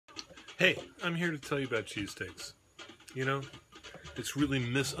Hey, I'm here to tell you about cheesesteaks. You know, it's really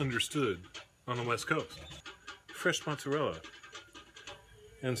misunderstood on the West Coast. Fresh mozzarella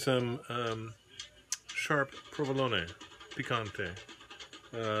and some sharp provolone, picante.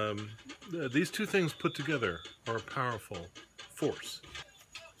 These two things put together are a powerful force.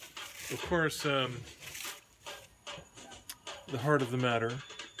 Of course, the heart of the matter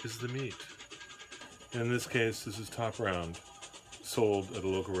is the meat. In this case, this is top round, sold at a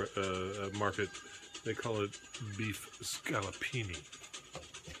local market. They call it beef scallopini.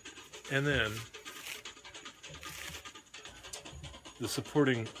 And then the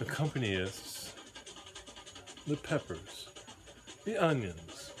supporting accompanyists, the peppers, the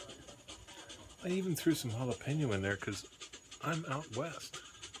onions. I even threw some jalapeno in there because I'm out west.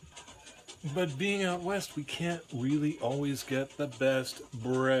 But being out west, we can't really always get the best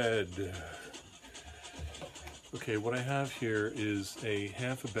bread. Okay, what I have here is a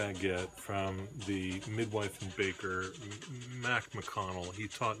half a baguette from the midwife and baker, Mac McConnell. He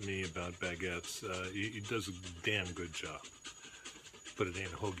taught me about baguettes. He does a damn good job, but it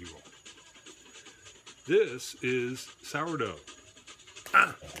ain't a hoagie roll. This is sourdough.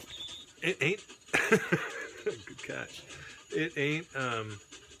 Ah, it ain't, good catch. It ain't a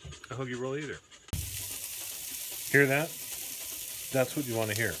hoagie roll either. Hear that? That's what you want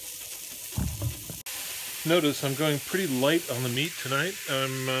to hear. Notice I'm going pretty light on the meat tonight.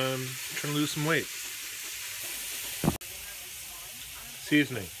 I'm trying to lose some weight.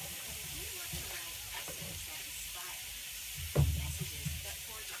 Seasoning.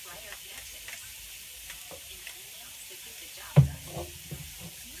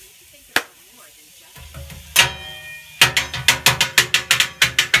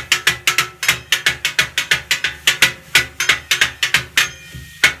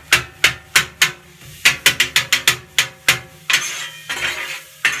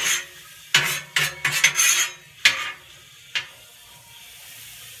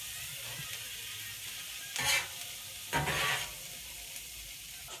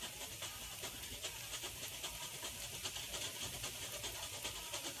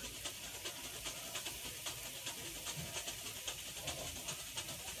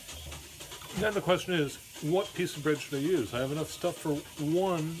 Now the question is, what piece of bread should I use? I have enough stuff for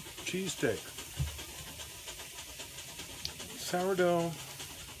one cheesesteak. Sourdough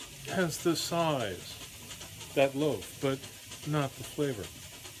has the size, that loaf, but not the flavor.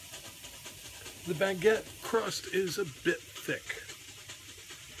 The baguette crust is a bit thick.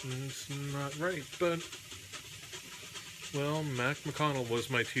 It's not right, but, well, Mac McConnell was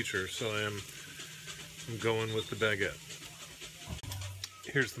my teacher, so I'm going with the baguette.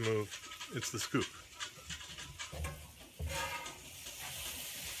 Here's the move. It's the scoop.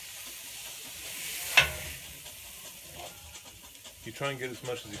 You try and get as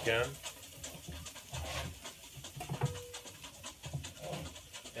much as you can.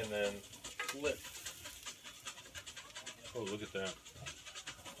 And then flip. Oh, look at that.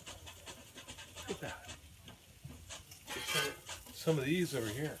 Look at that. Some of these over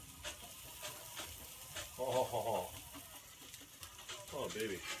here. Oh,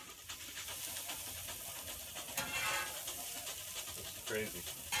 baby. Crazy.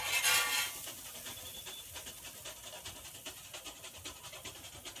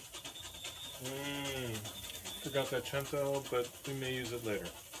 Forgot that cento, but we may use it later.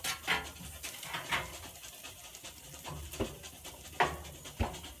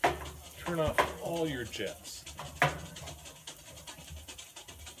 Turn off all your jets.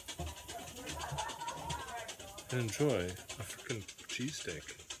 And enjoy a freaking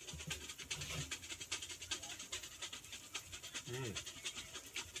cheesesteak.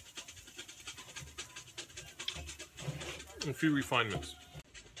 A few refinements.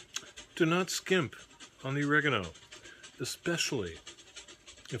 Do not skimp on the oregano, especially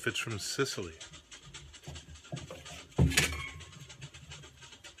if it's from Sicily.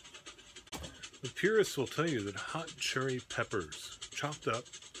 The purists will tell you that hot cherry peppers, chopped up,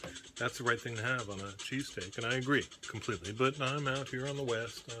 that's the right thing to have on a cheesesteak, and I agree completely, but I'm out here on the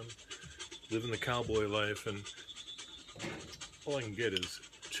West, I'm living the cowboy life, and all I can get is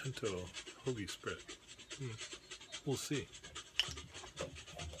cento hoagie spread. We'll see.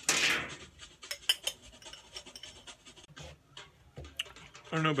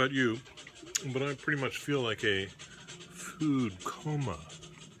 I don't know about you, but I pretty much feel like a food coma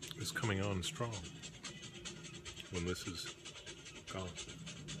is coming on strong when this is gone.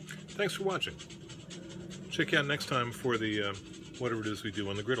 Thanks for watching. Check you out next time for the whatever it is we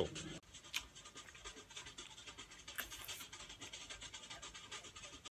do on the griddle.